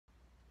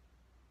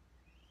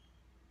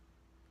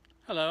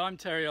Hello, I'm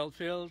Terry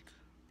Oldfield.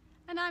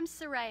 And I'm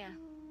Soraya.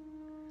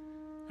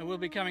 And we'll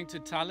be coming to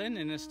Tallinn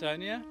in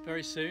Estonia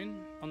very soon,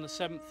 on the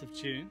 7th of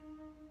June.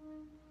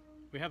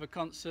 We have a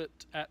concert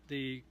at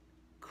the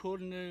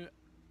Kurnu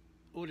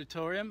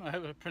Auditorium. I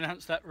hope I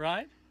pronounced that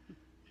right.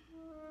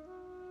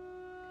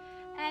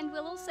 And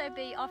we'll also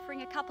be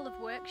offering a couple of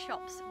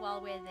workshops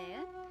while we're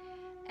there.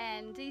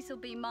 And these will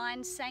be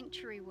mind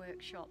sanctuary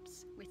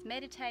workshops with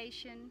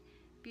meditation,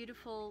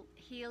 beautiful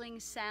healing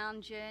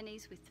sound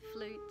journeys with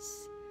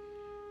flutes.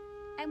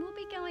 And we'll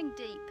be going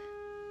deep.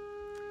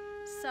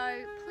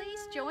 So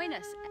please join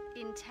us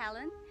in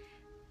Tallinn.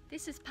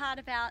 This is part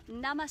of our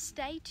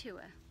Namaste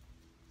tour.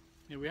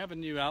 Yeah, we have a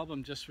new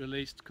album just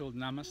released called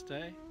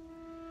Namaste,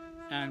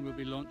 and we'll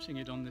be launching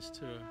it on this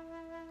tour.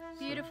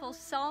 Beautiful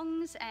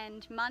songs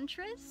and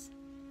mantras.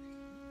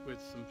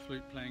 With some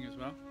flute playing as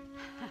well.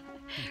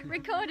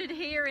 Recorded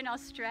here in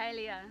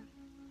Australia.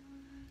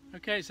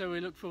 Okay, so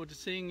we look forward to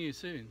seeing you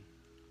soon.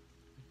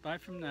 Bye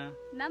from now.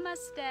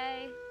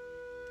 Namaste.